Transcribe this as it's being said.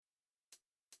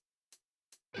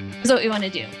Here's what we want to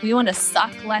do. We want to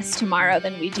suck less tomorrow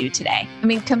than we do today. I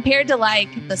mean, compared to like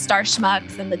the Star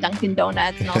Schmucks and the Dunkin'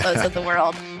 Donuts and all those of the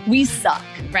world, we suck,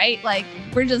 right? Like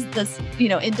we're just this,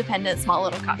 independent, small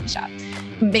little coffee shop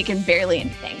making barely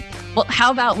anything. Well,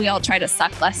 how about we all try to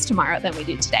suck less tomorrow than we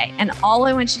do today? And all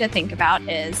I want you to think about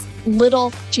is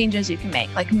little changes you can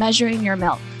make, like measuring your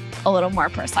milk a little more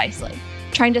precisely,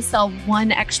 trying to sell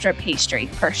one extra pastry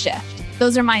per shift.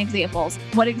 Those are my examples.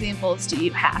 What examples do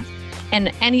you have?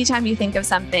 And anytime you think of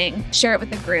something, share it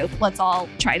with the group. Let's all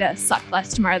try to suck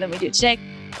less tomorrow than we do today.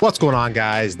 What's going on,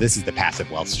 guys? This is the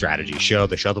Passive Wealth Strategy Show,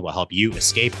 the show that will help you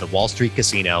escape the Wall Street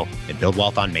casino and build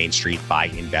wealth on Main Street by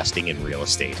investing in real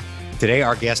estate. Today,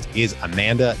 our guest is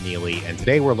Amanda Neely, and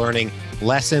today we're learning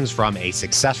lessons from a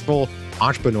successful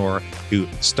entrepreneur who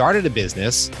started a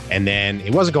business and then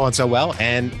it wasn't going so well,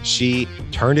 and she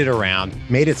turned it around,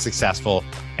 made it successful,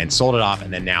 and sold it off,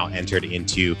 and then now entered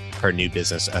into her new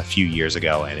business a few years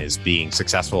ago and is being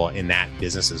successful in that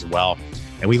business as well.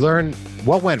 And we learn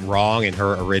what went wrong in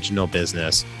her original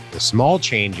business, the small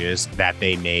changes that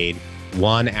they made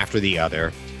one after the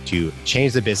other to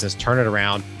change the business, turn it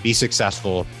around, be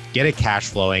successful, get it cash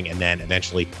flowing, and then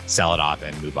eventually sell it off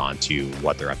and move on to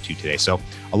what they're up to today. So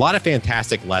a lot of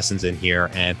fantastic lessons in here.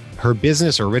 And her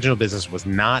original business was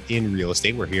not in real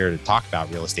estate. We're here to talk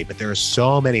about real estate, but there are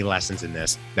so many lessons in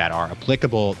this that are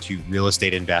applicable to real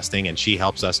estate investing. And she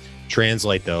helps us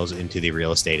translate those into the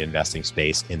real estate investing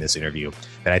space in this interview.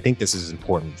 And I think this is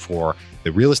important for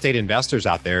the real estate investors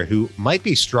out there who might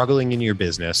be struggling in your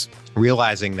business,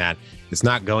 realizing that it's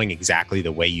not going exactly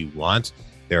the way you want.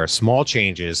 There are small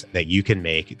changes that you can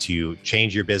make to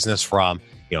change your business from,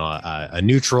 a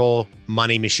neutral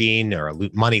money machine or a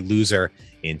money loser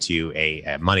into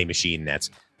a money machine that's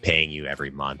paying you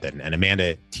every month. And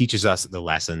Amanda teaches us the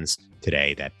lessons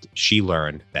today that she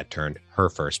learned that turned her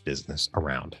first business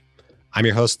around. I'm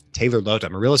your host, Taylor Loht.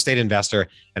 I'm a real estate investor,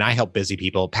 and I help busy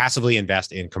people passively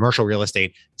invest in commercial real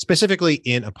estate, specifically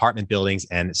in apartment buildings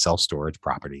and self-storage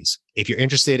properties. If you're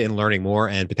interested in learning more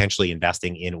and potentially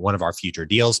investing in one of our future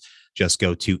deals, just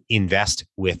go to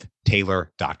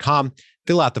investwithtaylor.com,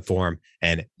 fill out the form,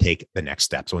 and take the next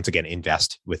steps. Once again,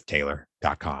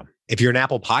 investwithtaylor.com. If you're an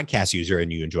Apple Podcast user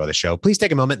and you enjoy the show, please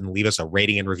take a moment and leave us a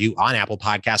rating and review on Apple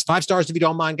Podcasts. 5 stars if you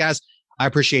don't mind, guys. I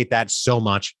appreciate that so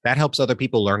much. That helps other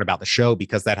people learn about the show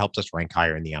because that helps us rank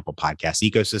higher in the Apple Podcast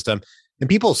ecosystem. And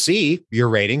people see your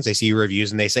ratings, they see your reviews,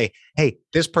 and they say, hey,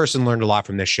 this person learned a lot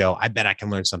from this show. I bet I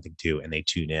can learn something too. And they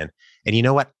tune in. And you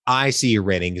know what? I see your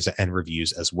ratings and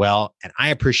reviews as well. And I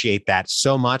appreciate that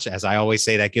so much. As I always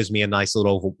say, that gives me a nice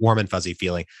little warm and fuzzy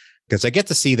feeling because I get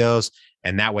to see those.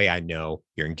 And that way I know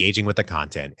you're engaging with the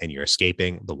content and you're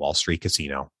escaping the Wall Street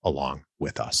casino along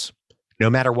with us. No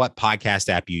matter what podcast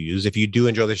app you use, if you do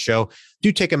enjoy the show,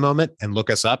 do take a moment and look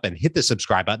us up and hit the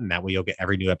subscribe button. That way you'll get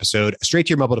every new episode straight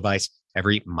to your mobile device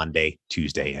every Monday,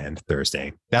 Tuesday, and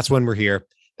Thursday. That's when we're here.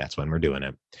 That's when we're doing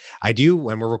it.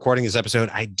 When we're recording this episode,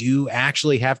 I do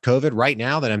actually have COVID right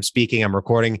now that I'm speaking. I'm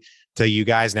recording to you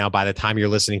guys now. By the time you're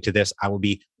listening to this, I will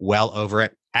be well over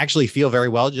it. I actually feel very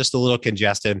well, just a little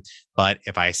congested. But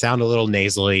if I sound a little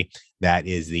nasally, that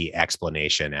is the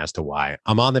explanation as to why.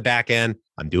 I'm on the back end.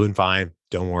 I'm doing fine.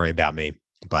 Don't worry about me.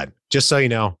 But just so you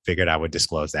know, figured I would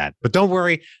disclose that. But don't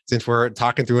worry, since we're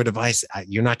talking through a device,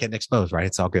 you're not getting exposed, right?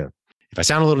 It's all good. If I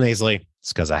sound a little nasally,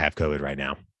 it's because I have COVID right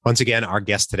now. Once again, our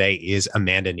guest today is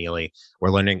Amanda Neely.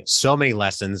 We're learning so many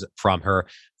lessons from her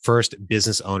first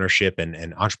business ownership and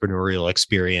entrepreneurial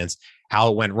experience, how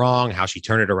it went wrong, how she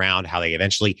turned it around, how they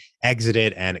eventually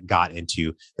exited and got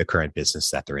into the current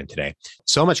business that they're in today.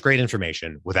 So much great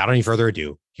information. Without any further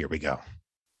ado, here we go.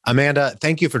 Amanda,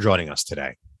 thank you for joining us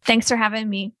today. Thanks for having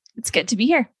me. It's good to be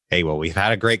here. Hey, well, we've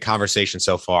had a great conversation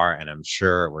so far, and I'm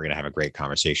sure we're going to have a great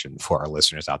conversation for our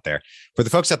listeners out there. For the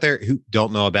folks out there who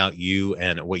don't know about you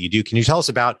and what you do, can you tell us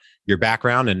about your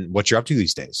background and what you're up to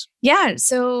these days? Yeah.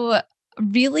 So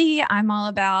really, I'm all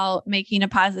about making a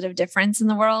positive difference in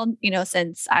the world.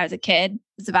 Since I was a kid,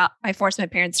 I forced my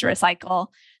parents to recycle,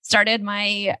 started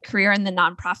my career in the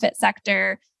nonprofit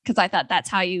sector because I thought that's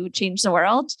how you change the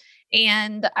world.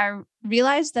 And I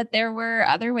realized that there were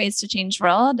other ways to change the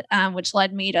world, which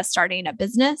led me to starting a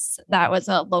business that was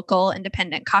a local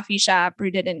independent coffee shop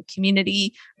rooted in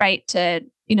community, right? That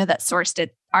sourced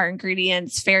our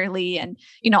ingredients fairly and,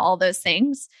 all those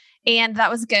things. And that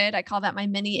was good. I call that my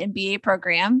mini MBA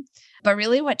program. But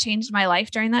really what changed my life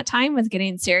during that time was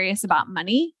getting serious about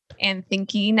money and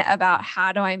thinking about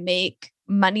how do I make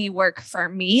money work for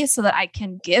me so that I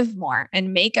can give more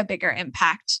and make a bigger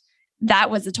impact.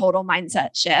 That was a total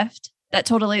mindset shift.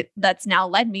 that's now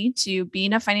led me to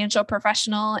being a financial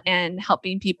professional and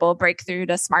helping people break through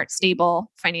to smart,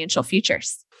 stable financial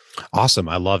futures. Awesome.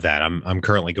 I love that. I'm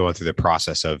currently going through the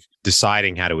process of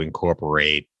deciding how to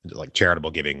incorporate like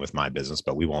charitable giving with my business,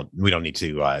 but we don't need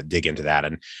to dig into that.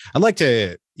 And I'd like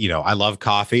to, I love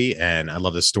coffee and I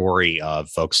love the story of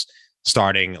folks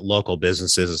starting local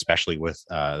businesses, especially with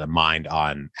the mind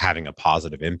on having a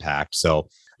positive impact. So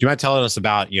do you mind telling us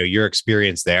about, your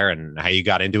experience there and how you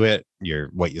got into it, your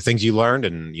things you learned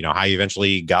and, how you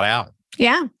eventually got out?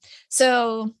 Yeah.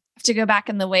 So to go back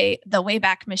in the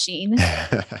Wayback Machine,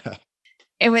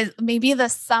 it was maybe the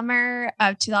summer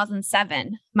of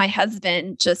 2007. My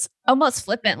husband just almost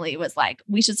flippantly was like,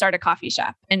 we should start a coffee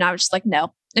shop. And I was just like,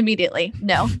 no, immediately.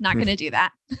 No, not going to do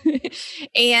that.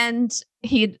 And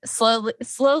he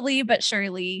slowly but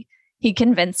surely, he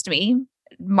convinced me.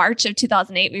 March of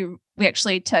 2008, we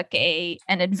actually took an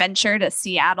adventure to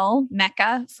Seattle,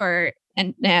 Mecca for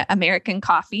American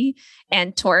coffee,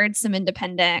 and toured some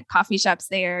independent coffee shops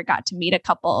there, got to meet a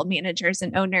couple managers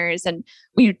and owners. And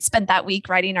we spent that week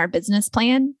writing our business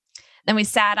plan. Then we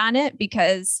sat on it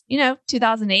because,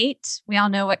 2008, we all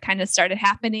know what kind of started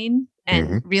happening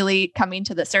and really coming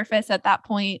to the surface at that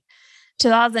point.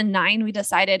 2009, we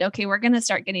decided, okay, we're going to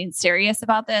start getting serious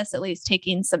about this, at least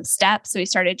taking some steps. So we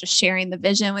started just sharing the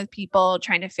vision with people,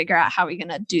 trying to figure out how we're going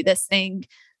to do this thing.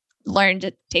 Learned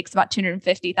it takes about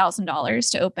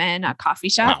 $250,000 to open a coffee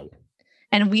shop. Wow.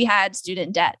 And we had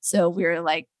student debt. So we were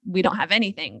like, we don't have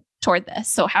anything toward this.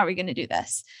 So how are we going to do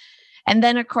this? And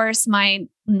then, of course, my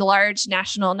large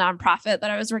national nonprofit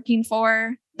that I was working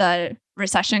for, the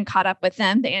recession caught up with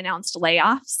them. They announced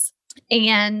layoffs.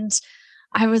 And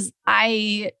that was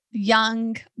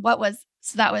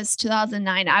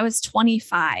 2009. I was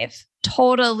 25.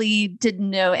 Totally didn't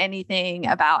know anything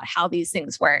about how these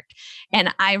things work.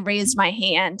 And I raised my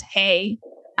hand. Hey,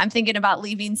 I'm thinking about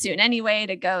leaving soon anyway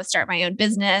to go start my own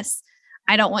business.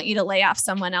 I don't want you to lay off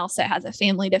someone else that has a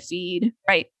family to feed.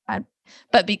 Right.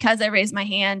 But because I raised my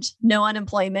hand, no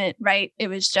unemployment. Right. It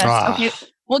was just, okay,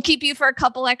 we'll keep you for a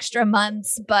couple extra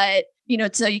months, but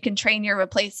so you can train your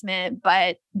replacement,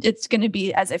 but it's going to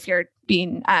be as if you're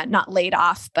being not laid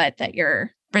off, but that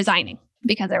you're resigning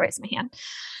because I raised my hand.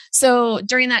 So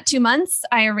during that 2 months,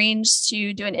 I arranged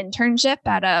to do an internship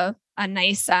at a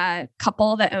nice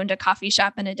couple that owned a coffee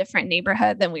shop in a different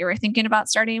neighborhood than we were thinking about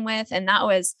starting with. And that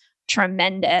was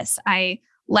tremendous. I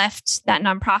left that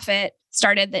nonprofit,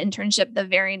 started the internship the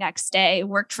very next day,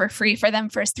 worked for free for them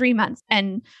for 3 months,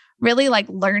 and really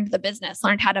learned the business,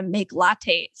 learned how to make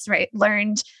lattes, right?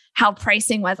 Learned how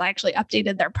pricing was. I actually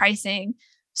updated their pricing.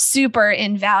 Super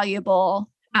invaluable.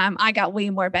 I got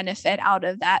way more benefit out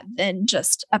of that than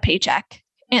just a paycheck.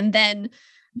 And then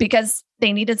because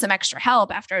they needed some extra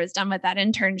help after I was done with that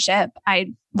internship,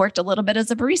 I worked a little bit as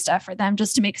a barista for them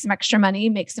just to make some extra money,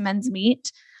 make some ends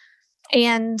meet.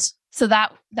 And so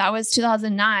that was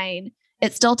 2009.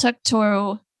 It still took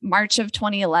to March of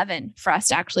 2011 for us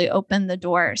to actually open the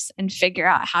doors and figure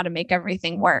out how to make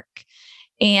everything work.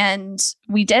 And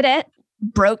we did it,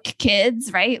 broke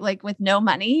kids, right? With no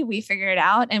money, we figured it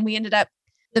out. And we ended up,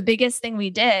 the biggest thing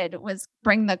we did was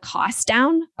bring the cost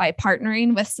down by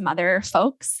partnering with some other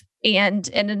folks. And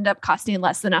it ended up costing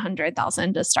less than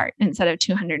 $100,000 to start instead of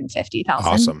 $250,000.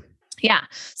 Awesome. Yeah.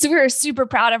 So we were super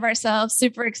proud of ourselves,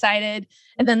 super excited.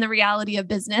 And then the reality of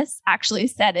business actually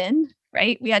set in,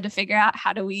 right? We had to figure out,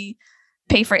 how do we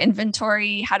pay for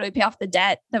inventory? How do we pay off the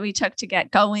debt that we took to get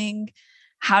going?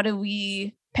 How do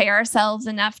we pay ourselves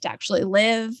enough to actually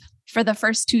live? For the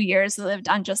first 2 years, we lived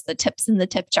on just the tips in the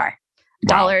tip jar,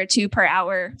 $1 or $2 per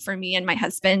hour for me and my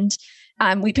husband.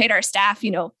 We paid our staff,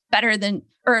 better than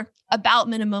or about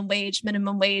minimum wage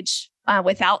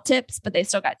without tips, but they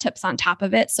still got tips on top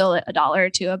of it. So $1 or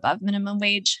 $2 above minimum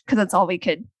wage because that's all we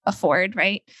could afford,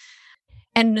 right?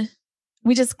 And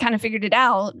we just kind of figured it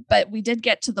out. But we did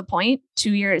get to the point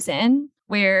 2 years in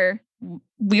where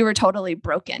we were totally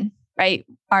broken, right?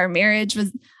 Our marriage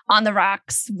was on the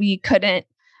rocks. We couldn't,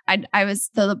 I was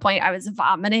to the point I was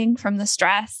vomiting from the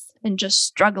stress and just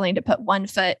struggling to put one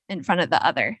foot in front of the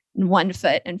other and one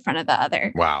foot in front of the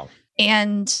other. Wow.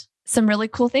 And some really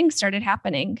cool things started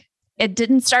happening. It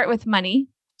didn't start with money.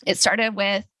 It started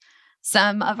with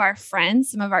some of our friends,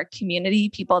 some of our community,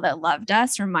 people that loved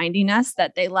us, reminding us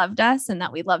that they loved us and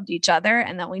that we loved each other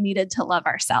and that we needed to love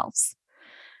ourselves.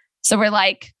 So we're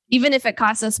like, even if it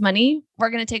costs us money, we're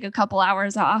going to take a couple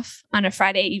hours off on a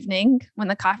Friday evening when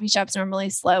the coffee shop's normally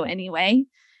slow anyway.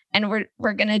 And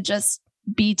we're going to just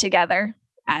be together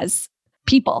as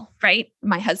people, right?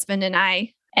 My husband and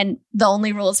I. And the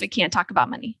only rule is we can't talk about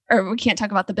money or we can't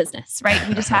talk about the business, right?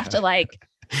 We just have to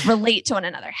relate to one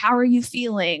another. How are you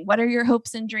feeling? What are your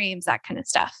hopes and dreams? That kind of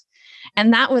stuff.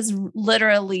 And that was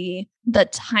literally the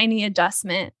tiny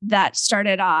adjustment that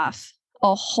started off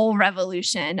a whole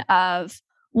revolution of,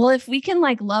 well, if we can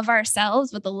like love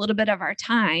ourselves with a little bit of our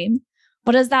time,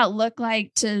 what does that look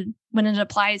like to when it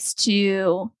applies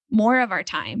to more of our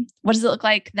time? What does it look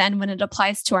like then when it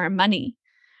applies to our money?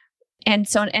 And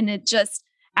so, and it just,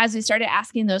 as we started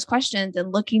asking those questions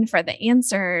and looking for the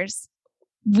answers,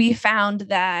 we found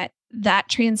that that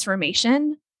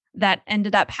transformation that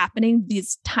ended up happening,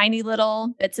 these tiny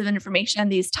little bits of information,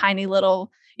 these tiny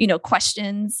little,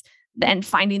 questions, and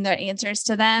finding the answers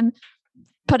to them,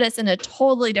 put us in a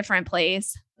totally different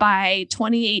place. By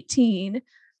 2018,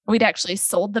 we'd actually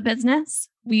sold the business.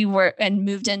 We were and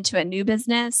moved into a new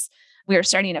business. We were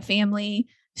starting a family,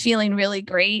 feeling really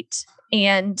great.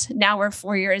 And now we're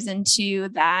 4 years into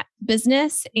that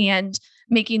business and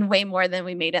making way more than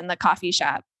we made in the coffee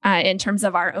shop in terms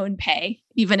of our own pay,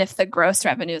 even if the gross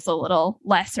revenue is a little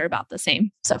less or about the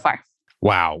same so far.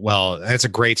 Wow. Well, that's a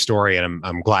great story. And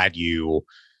I'm glad you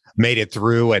made it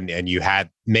through and you had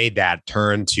made that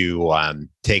turn to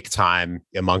take time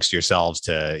amongst yourselves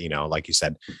to, like you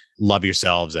said, love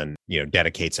yourselves and,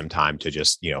 dedicate some time to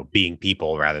just, being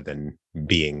people rather than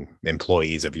being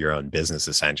employees of your own business,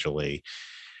 essentially.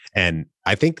 And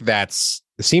I think it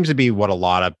seems to be what a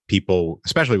lot of people,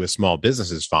 especially with small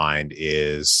businesses, find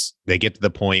is they get to the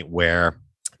point where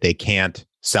they can't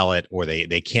sell it or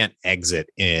they can't exit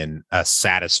in a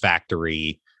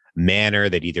satisfactory manner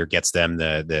that either gets them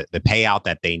the payout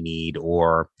that they need,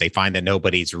 or they find that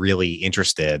nobody's really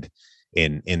interested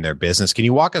in their business. Can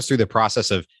you walk us through the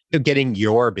process of getting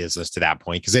your business to that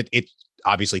point? Because it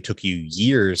obviously took you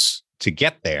years to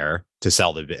get there to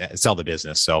sell the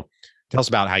business. So tell us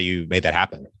about how you made that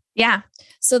happen. Yeah.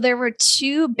 So there were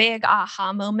two big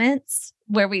aha moments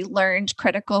where we learned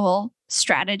critical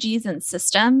strategies and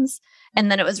systems.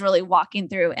 And then it was really walking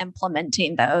through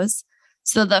implementing those.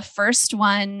 So the first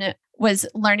one was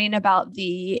learning about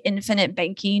the infinite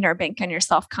banking or bank on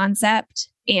yourself concept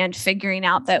and figuring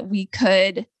out that we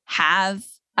could have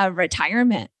a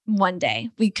retirement one day.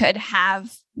 We could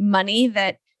have money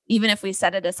that even if we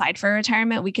set it aside for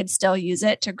retirement, we could still use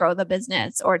it to grow the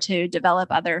business or to develop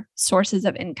other sources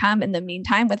of income in the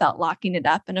meantime without locking it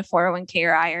up in a 401k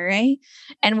or IRA.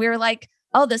 And we were like,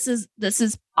 oh, this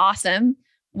is awesome.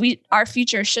 Our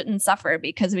future shouldn't suffer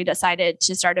because we decided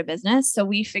to start a business. So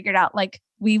we figured out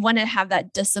we want to have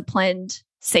that disciplined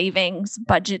savings,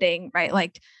 budgeting, right?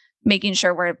 Like making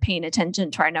sure we're paying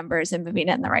attention to our numbers and moving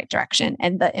in the right direction.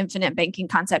 And the infinite banking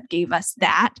concept gave us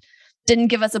that. Didn't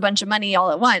give us a bunch of money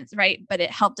all at once, right? But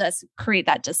it helped us create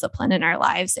that discipline in our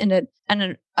lives in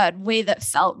a way that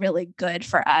felt really good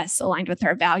for us, aligned with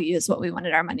our values, what we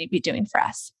wanted our money to be doing for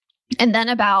us. And then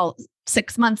about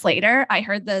 6 months later, I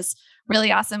heard this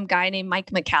really awesome guy named Mike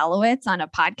Michalowicz on a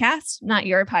podcast, not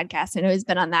your podcast. I know he's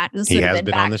been on that. He has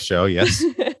been on the show, yes.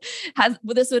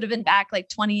 This would have been back like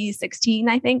 2016,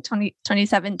 I think,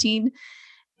 2017.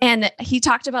 And he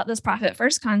talked about this profit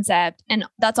first concept. And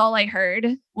that's all I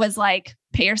heard was like,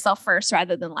 pay yourself first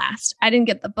rather than last. I didn't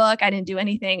get the book. I didn't do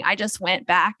anything. I just went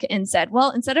back and said, well,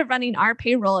 instead of running our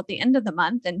payroll at the end of the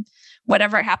month and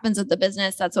whatever happens with the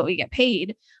business, that's what we get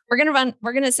paid. We're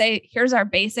going to say, here's our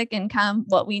basic income,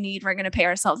 what we need. We're going to pay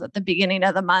ourselves at the beginning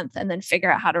of the month and then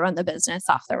figure out how to run the business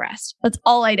off the rest. That's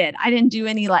all I did. I didn't do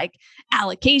any like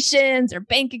allocations or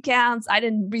bank accounts. I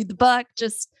didn't read the book,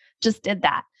 just did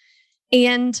that.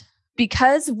 And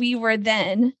because we were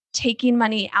then taking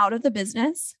money out of the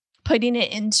business, putting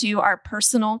it into our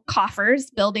personal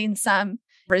coffers, building some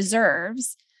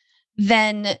reserves,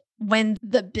 then when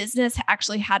the business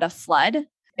actually had a flood,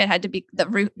 it had to be the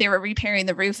roof. They were repairing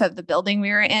the roof of the building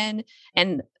we were in,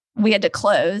 and we had to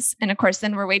close. And of course,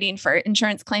 then we're waiting for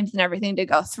insurance claims and everything to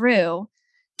go through.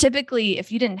 Typically,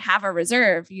 if you didn't have a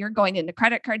reserve, you're going into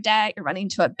credit card debt, you're running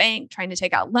to a bank, trying to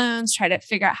take out loans, try to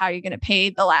figure out how you're going to pay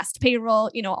the last payroll,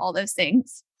 all those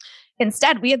things.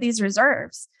 Instead, we had these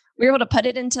reserves. We were able to put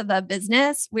it into the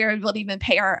business. We were able to even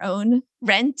pay our own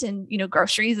rent and,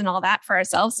 groceries and all that for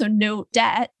ourselves. So no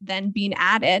debt then being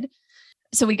added.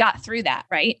 So we got through that,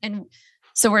 right? And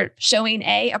so we're showing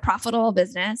a profitable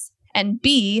business, and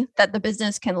B, that the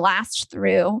business can last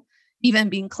through even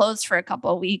being closed for a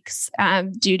couple of weeks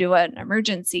due to an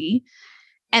emergency.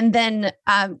 And then,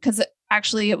 because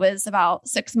actually it was about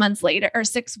 6 months later or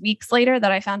 6 weeks later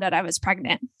that I found out I was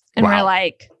pregnant. And We're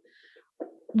like,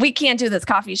 we can't do this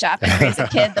coffee shop and raise a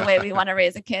kid the way we want to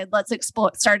raise a kid. Let's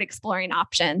start exploring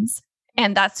options.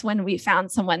 And that's when we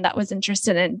found someone that was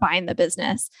interested in buying the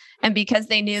business. And because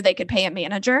they knew they could pay a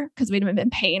manager, because we'd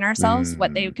been paying ourselves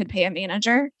what they could pay a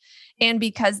manager. And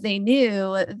because they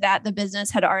knew that the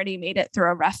business had already made it through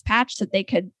a rough patch, that they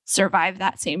could survive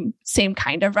that same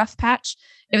kind of rough patch,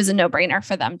 it was a no-brainer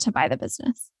for them to buy the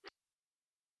business.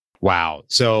 Wow.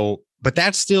 So, but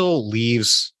that still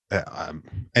leaves,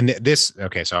 and this,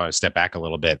 okay, so I want to step back a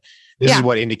little bit. This is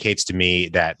what indicates to me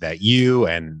that you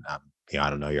and, I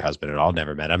don't know your husband at all,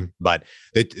 never met him, but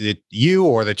you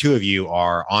or the two of you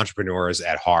are entrepreneurs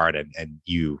at heart, and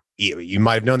you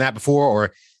might have known that before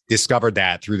or discovered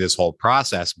that through this whole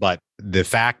process. But the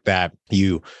fact that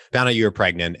you found out you were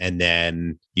pregnant and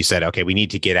then you said, okay, we need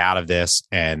to get out of this,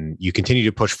 and you continue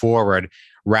to push forward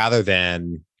rather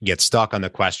than get stuck on the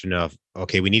question of,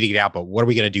 okay, we need to get out, but what are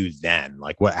we going to do then?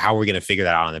 Like, how are we going to figure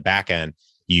that out on the back end?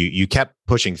 You kept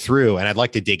pushing through, and I'd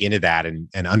like to dig into that and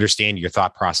understand your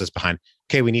thought process behind,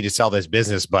 okay, we need to sell this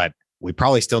business, but we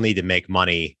probably still need to make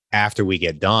money after we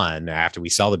get done, after we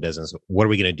sell the business. What are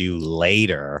we going to do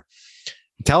later?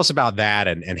 Tell us about that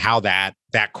and how that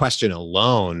question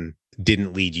alone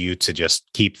didn't lead you to just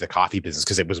keep the coffee business,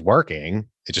 because it was working.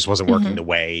 It just wasn't working the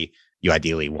way you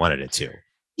ideally wanted it to.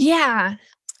 Yeah.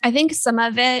 I think some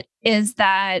of it is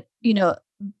that,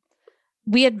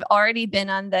 we had already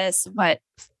been on this,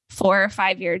 4 or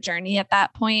 5 year journey at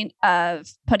that point of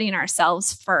putting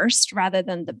ourselves first rather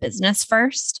than the business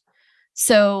first.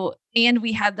 So, and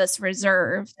we had this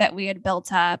reserve that we had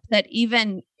built up that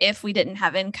even if we didn't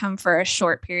have income for a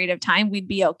short period of time, we'd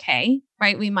be okay,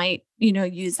 right? We might,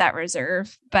 use that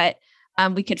reserve, but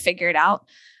we could figure it out.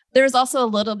 There was also a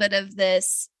little bit of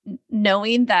this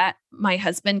knowing that my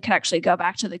husband could actually go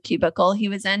back to the cubicle he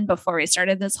was in before we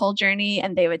started this whole journey,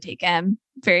 and they would take him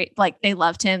they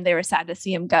loved him. They were sad to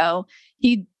see him go.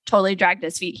 He totally dragged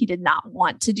his feet. He did not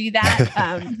want to do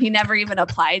that. He never even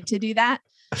applied to do that.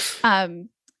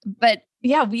 But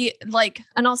yeah,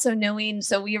 and also knowing,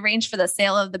 so we arranged for the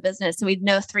sale of the business. So we'd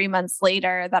know 3 months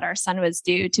later that our son was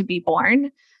due to be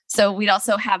born. So we'd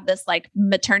also have this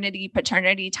maternity,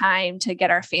 paternity time to get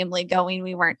our family going.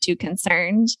 We weren't too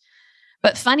concerned.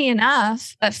 But funny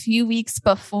enough, a few weeks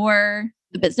before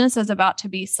the business was about to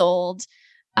be sold,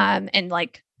 and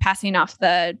passing off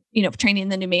the, training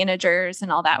the new managers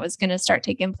and all that was going to start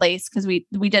taking place, because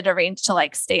we did arrange to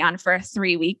stay on for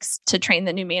 3 weeks to train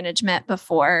the new management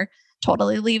before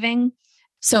totally leaving.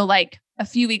 So a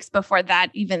few weeks before that,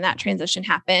 even that transition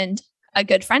happened, a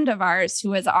good friend of ours who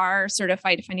was our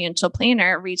certified financial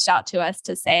planner reached out to us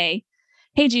to say,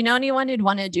 hey, do you know anyone who'd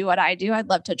want to do what I do? I'd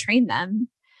love to train them.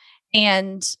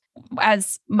 And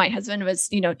as my husband was,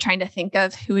 trying to think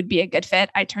of who would be a good fit,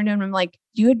 I turned to him and I'm like,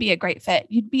 you would be a great fit.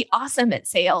 You'd be awesome at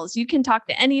sales. You can talk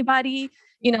to anybody,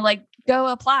 go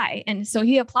apply. And so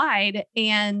he applied,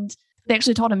 and they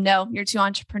actually told him, no, you're too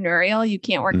entrepreneurial. You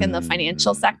can't work in the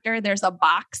financial sector. There's a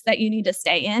box that you need to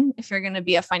stay in if you're going to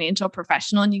be a financial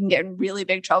professional, and you can get in really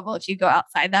big trouble if you go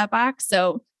outside that box.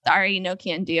 So sorry, no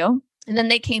can do. And then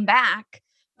they came back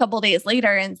a couple of days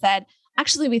later and said,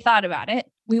 actually, we thought about it.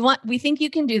 We think you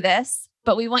can do this,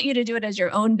 but we want you to do it as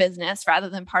your own business rather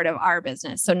than part of our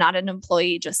business. So not an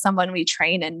employee, just someone we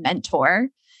train and mentor.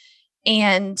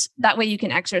 And that way you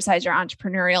can exercise your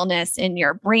entrepreneurialness in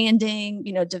your branding,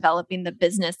 developing the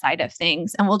business side of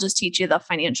things. And we'll just teach you the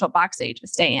financial box that you to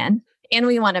stay in. And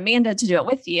we want Amanda to do it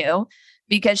with you,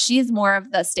 because she's more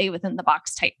of the stay within the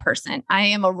box type person. I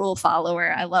am a rule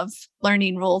follower. I love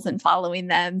learning rules and following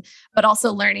them, but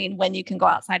also learning when you can go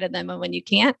outside of them and when you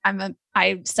can't.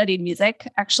 I studied music.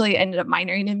 Actually, I ended up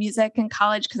minoring in music in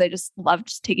college because I just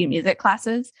loved taking music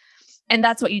classes. And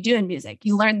that's what you do in music.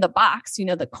 You learn the box,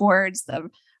 the chords, the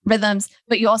rhythms,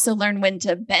 but you also learn when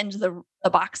to bend the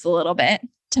box a little bit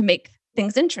to make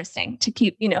things interesting, to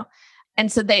keep,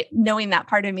 And so knowing that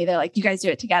part of me, they're like, you guys do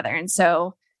it together. And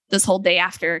so this whole day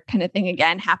after kind of thing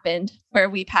again happened, where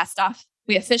we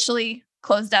officially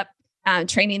closed up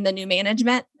training the new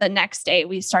management. The next day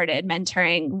we started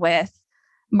mentoring with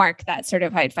Mark, that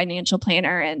certified financial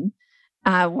planner, and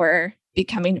we're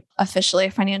becoming officially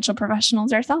financial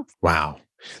professionals ourselves. Wow.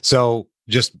 So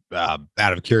just out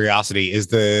of curiosity, is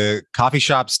the coffee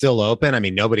shop still open? I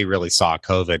mean, nobody really saw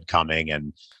COVID coming,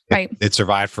 and it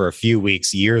survived for a few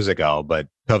weeks years ago, but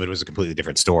COVID was a completely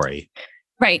different story.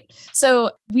 Right. So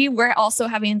we were also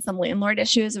having some landlord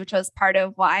issues, which was part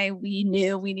of why we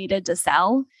knew we needed to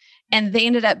sell. And they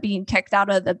ended up being kicked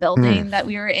out of the building that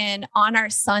we were in on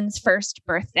our son's first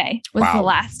birthday. Was the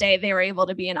last day they were able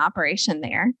to be in operation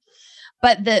there.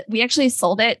 But we actually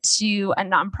sold it to a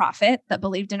nonprofit that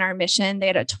believed in our mission. They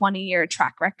had a 20-year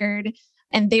track record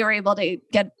And they were able to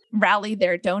rally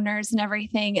their donors and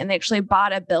everything. And they actually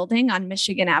bought a building on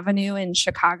Michigan Avenue in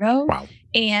Chicago. Wow.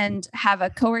 And have a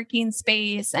co-working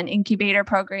space, an incubator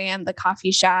program, the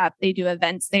coffee shop. They do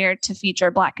events there to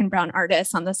feature Black and brown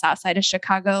artists on the south side of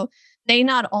Chicago. They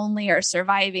not only are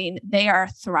surviving, they are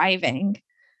thriving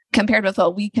compared with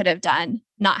what we could have done,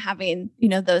 not having,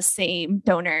 those same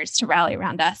donors to rally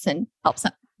around us and help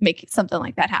make something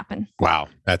like that happen. Wow.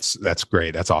 That's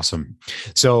great. That's awesome.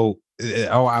 So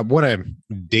I want to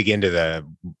dig into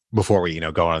before we,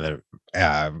 go on to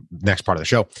the next part of the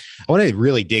show, I want to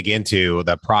really dig into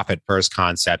the profit first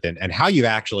concept and how you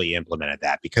actually implemented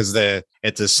that, because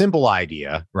it's a simple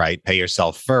idea, right? Pay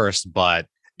yourself first, but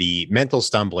the mental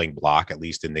stumbling block, at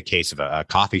least in the case of a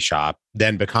coffee shop,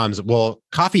 then becomes, well,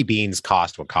 coffee beans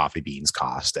cost what coffee beans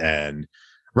cost, and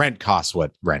rent costs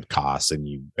what rent costs, and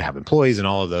you have employees and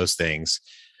all of those things.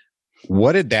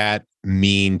 What did that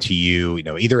mean to you,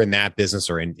 either in that business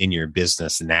or in your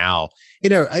business now,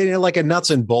 like a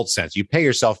nuts and bolts sense? You pay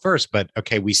yourself first, but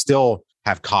okay, we still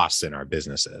have costs in our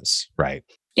businesses, right?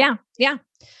 Yeah.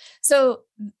 So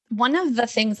one of the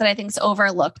things that I think is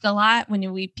overlooked a lot when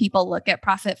people look at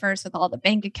profit first with all the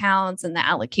bank accounts and the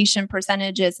allocation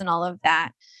percentages and all of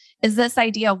that is this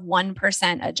idea of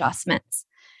 1% adjustments.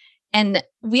 And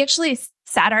we actually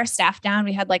sat our staff down.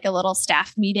 We had like a little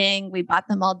staff meeting. We bought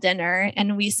them all dinner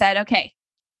and we said, okay,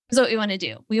 here's what we want to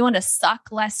do. We want to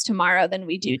suck less tomorrow than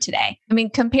we do today. I mean,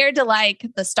 compared to like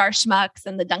the Star Schmucks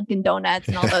and the Dunkin' Donuts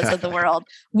and all those of the world,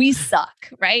 we suck,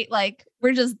 right? Like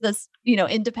we're just this,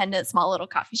 independent, small little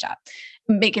coffee shop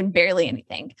making barely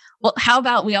anything. Well, how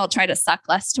about we all try to suck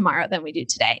less tomorrow than we do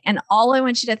today? And all I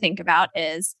want you to think about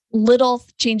is little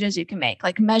changes you can make,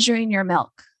 like measuring your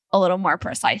milk a little more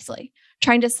precisely,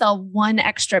 trying to sell one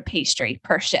extra pastry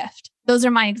per shift. Those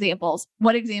are my examples.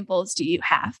 What examples do you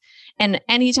have? And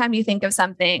anytime you think of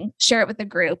something, share it with the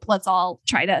group. Let's all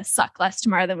try to suck less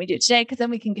tomorrow than we do today, because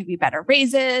then we can give you better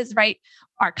raises, right?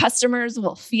 Our customers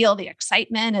will feel the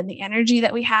excitement and the energy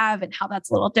that we have and how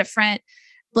that's a little different.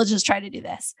 Let's just try to do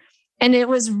this. And it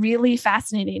was really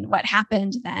fascinating what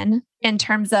happened then in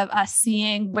terms of us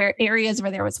seeing areas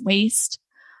where there was waste,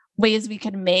 ways we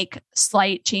could make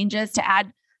slight changes to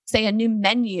add, say, a new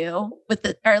menu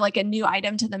or like a new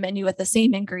item to the menu with the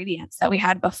same ingredients that we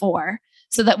had before,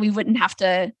 so that we wouldn't have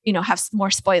to, have more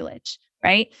spoilage,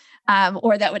 right?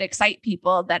 Or that would excite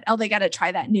people that, they got to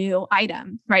try that new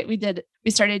item, right?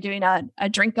 We started doing a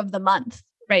drink of the month,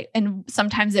 right? And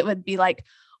sometimes it would be like,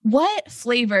 what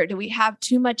flavor do we have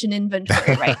too much in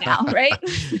inventory right now, right?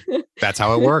 That's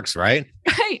how it works, right?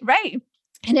 Right.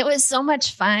 And it was so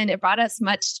much fun. It brought us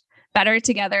much better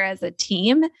together as a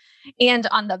team. And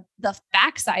on the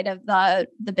backside of the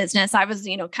business, I was,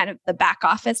 kind of the back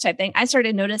office type thing. I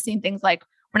started noticing things like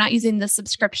we're not using the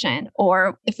subscription,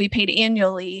 or if we paid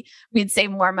annually, we'd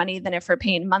save more money than if we're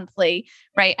paying monthly,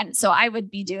 right? And so I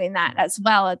would be doing that as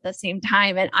well at the same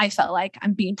time. And I felt like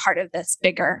I'm being part of this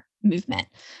bigger movement.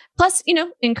 Plus,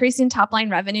 increasing top line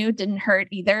revenue didn't hurt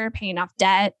either, paying off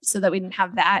debt so that we didn't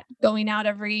have that going out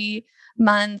every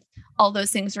month. All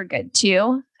those things were good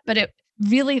too. But it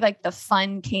really, like, the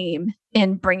fun came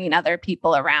in bringing other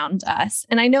people around us.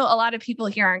 And I know a lot of people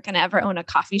here aren't going to ever own a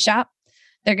coffee shop.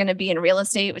 They're going to be in real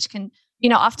estate, which can,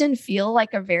 often feel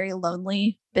like a very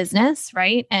lonely business,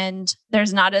 right? And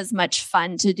there's not as much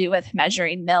fun to do with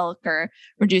measuring milk or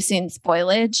reducing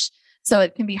spoilage. So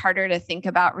it can be harder to think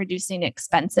about reducing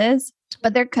expenses.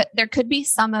 But there could be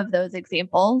some of those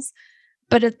examples.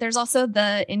 But there's also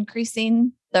the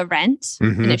increasing the rent.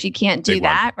 Mm-hmm. And if you can't do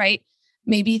that, right?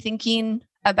 Maybe thinking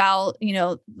about,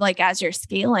 like as you're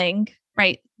scaling,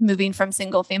 right? Moving from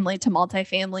single family to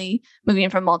multifamily,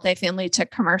 moving from multifamily to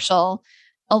commercial.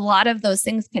 A lot of those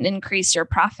things can increase your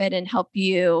profit and help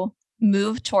you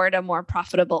move toward a more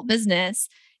profitable business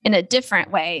in a different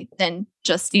way than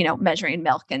just, measuring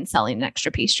milk and selling an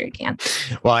extra pastry can.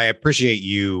 Well, I appreciate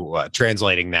you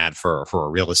translating that for a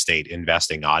real estate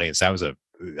investing audience.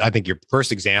 I think your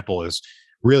first example is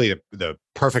really the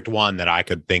perfect one that I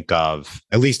could think of,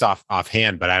 at least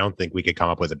offhand, but I don't think we could come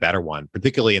up with a better one,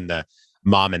 particularly in the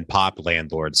mom and pop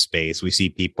landlord space. We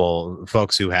see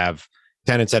folks who have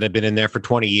tenants that have been in there for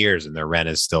 20 years and their rent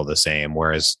is still the same.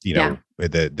 Whereas,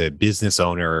 the business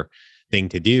owner thing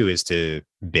to do is to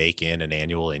bake in an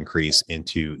annual increase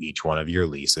into each one of your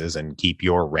leases and keep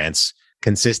your rents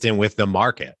consistent with the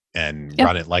market and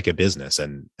run it like a business.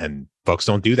 And folks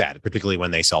don't do that, particularly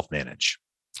when they self-manage.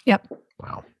 Yep.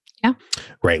 Wow. Yeah.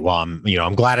 Great. Well,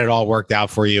 I'm glad it all worked out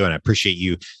for you, and I appreciate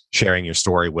you sharing your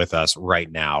story with us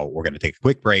right now. We're going to take a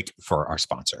quick break for our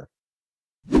sponsor.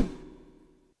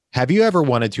 Have you ever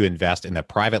wanted to invest in the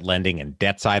private lending and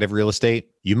debt side of real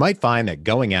estate? You might find that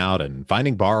going out and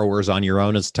finding borrowers on your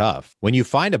own is tough. When you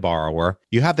find a borrower,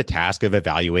 you have the task of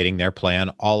evaluating their plan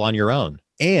all on your own.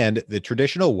 And the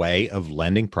traditional way of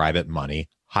lending private money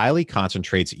highly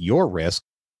concentrates your risk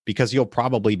because you'll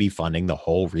probably be funding the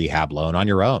whole rehab loan on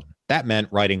your own. That meant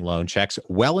writing loan checks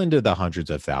well into the hundreds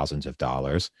of thousands of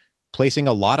dollars, placing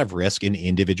a lot of risk in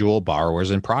individual borrowers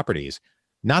and properties.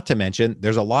 Not to mention,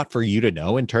 there's a lot for you to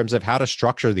know in terms of how to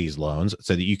structure these loans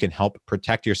so that you can help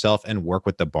protect yourself and work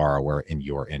with the borrower in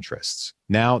your interests.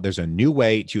 Now, there's a new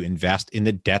way to invest in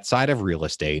the debt side of real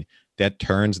estate that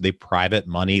turns the private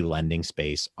money lending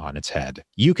space on its head.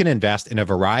 You can invest in a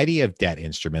variety of debt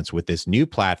instruments with this new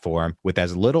platform with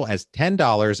as little as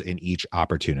 $10 in each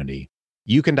opportunity.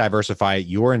 You can diversify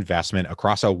your investment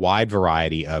across a wide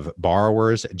variety of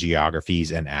borrowers,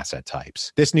 geographies, and asset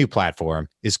types. This new platform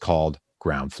is called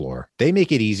Ground Floor. They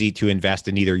make it easy to invest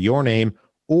in either your name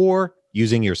or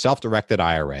using your self-directed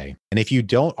IRA. And if you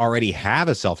don't already have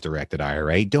a self-directed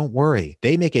IRA, don't worry.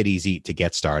 They make it easy to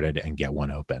get started and get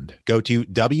one opened. Go to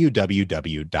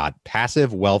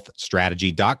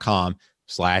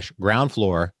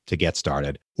www.passivewealthstrategy.com/groundfloor to get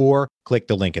started, or click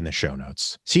the link in the show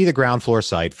notes. See the Ground Floor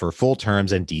site for full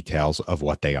terms and details of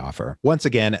what they offer. Once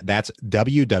again, that's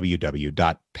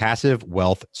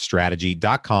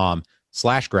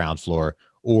www.passivewealthstrategy.com/groundfloor,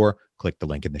 or click the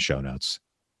link in the show notes.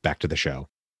 Back to the show.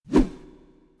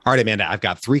 All right, Amanda, I've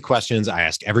got 3 questions I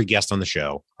ask every guest on the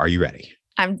show. Are you ready?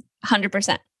 I'm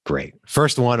 100%. Great.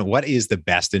 First one, what is the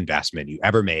best investment you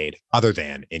ever made other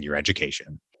than in your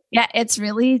education? Yeah, it's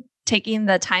really taking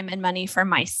the time and money for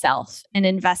myself and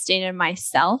investing in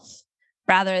myself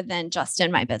rather than just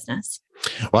in my business.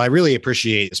 Well, I really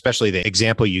appreciate, especially the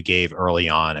example you gave early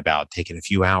on about taking a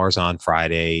few hours on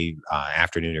Friday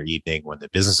afternoon or evening when the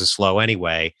business is slow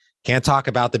anyway. Can't talk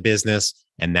about the business,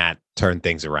 and that turned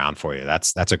things around for you.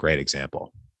 That's a great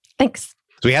example. Thanks.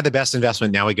 So we had the best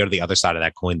investment. Now we go to the other side of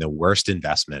that coin, the worst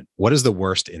investment. What is the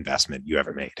worst investment you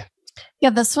ever made?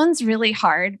 Yeah, this one's really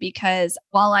hard because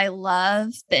while I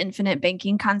love the infinite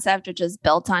banking concept, which is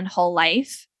built on whole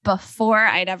life, before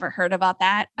I'd ever heard about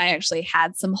that, I actually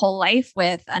had some whole life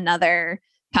with another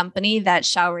company that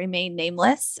shall remain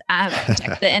nameless.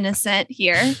 Protect the innocent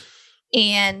here.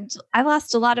 And I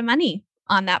lost a lot of money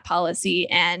on that policy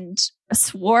and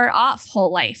swore off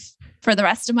whole life for the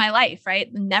rest of my life, right?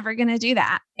 I'm never going to do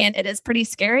that. And it is pretty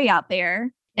scary out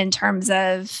there in terms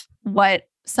of what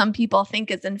some people think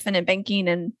is infinite banking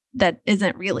and that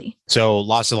isn't really. So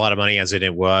lost a lot of money as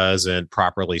it wasn't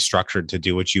properly structured to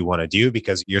do what you want to do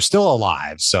because you're still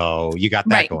alive. So you got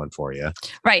that going for you.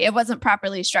 Right. It wasn't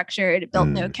properly structured. It built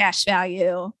no cash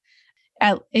value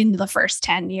in the first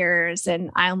 10 years. And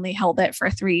I only held it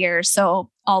for 3 years. So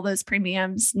all those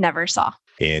premiums never saw.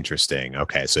 Interesting.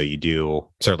 Okay. So you do,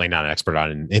 certainly not an expert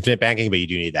on infinite banking, but you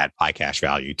do need that high cash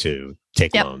value to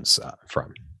take loans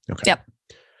from. Okay. Yep.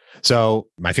 So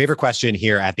my favorite question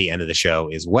here at the end of the show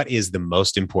is, what is the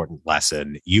most important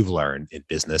lesson you've learned in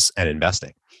business and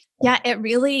investing? Yeah, it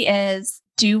really is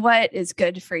do what is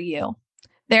good for you.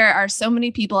 There are so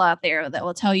many people out there that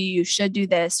will tell you, you should do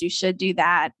this, you should do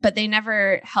that, but they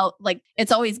never help. Like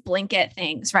it's always blanket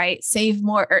things, right? Save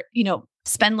more, or,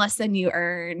 spend less than you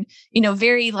earn,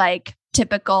 very like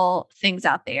typical things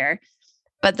out there.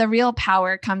 But the real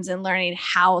power comes in learning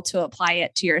how to apply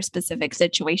it to your specific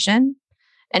situation.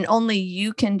 And only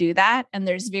you can do that. And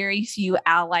there's very few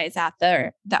allies out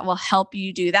there that will help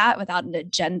you do that without an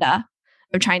agenda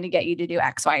of trying to get you to do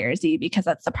X, Y, or Z because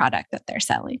that's the product that they're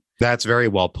selling. That's very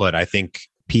well put. I think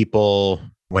people,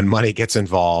 when money gets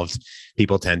involved,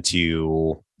 people tend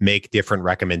to make different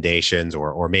recommendations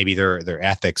or maybe their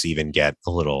ethics even get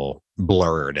a little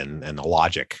blurred and the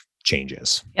logic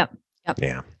changes. Yep.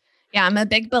 Yeah, I'm a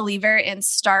big believer in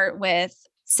start with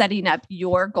setting up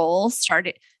your goals.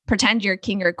 Pretend you're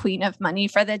king or queen of money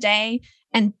for the day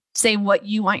and say what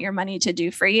you want your money to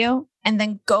do for you. And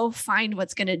then go find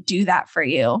what's going to do that for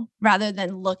you rather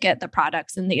than look at the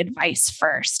products and the advice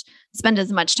first. Spend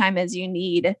as much time as you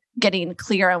need getting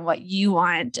clear on what you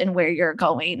want and where you're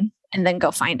going, and then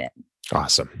go find it.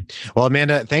 Awesome. Well,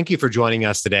 Amanda, thank you for joining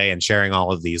us today and sharing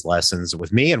all of these lessons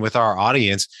with me and with our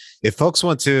audience. If folks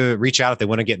want to reach out, if they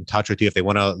want to get in touch with you, if they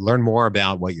want to learn more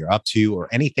about what you're up to or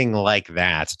anything like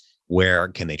that, where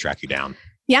can they track you down?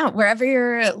 Yeah, wherever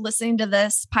you're listening to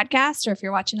this podcast, or if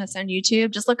you're watching us on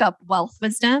YouTube, just look up Wealth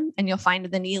Wisdom and you'll find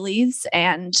the Neelys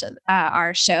and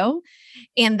our show.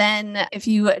 And then if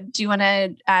you do want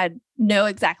to know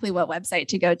exactly what website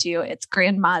to go to, it's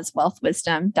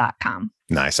grandmaswealthwisdom.com.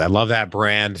 Nice. I love that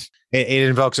brand. It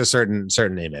invokes a certain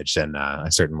image, and I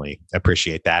certainly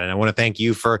appreciate that. And I want to thank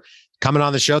you for coming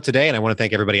on the show today. And I want to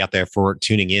thank everybody out there for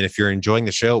tuning in. If you're enjoying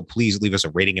the show, please leave us a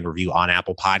rating and review on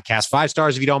Apple Podcasts. 5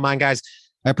 stars if you don't mind, guys.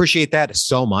 I appreciate that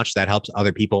so much. That helps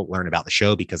other people learn about the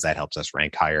show because that helps us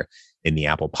rank higher in the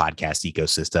Apple Podcast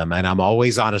ecosystem. And I'm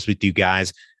always honest with you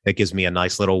guys. That gives me a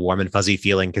nice little warm and fuzzy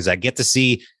feeling because I get to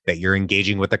see that you're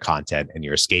engaging with the content and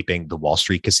you're escaping the Wall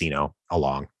Street casino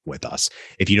along with us.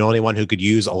 If you know anyone who could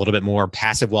use a little bit more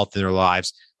passive wealth in their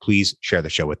lives, please share the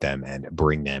show with them and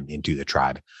bring them into the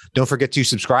tribe. Don't forget to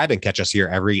subscribe and catch us here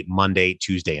every Monday,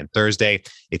 Tuesday, and Thursday.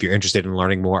 If you're interested in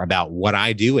learning more about what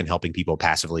I do and helping people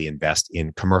passively invest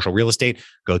in commercial real estate,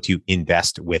 go to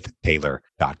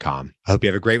investwithtaylor.com. I hope you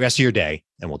have a great rest of your day,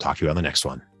 and we'll talk to you on the next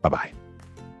one. Bye-bye.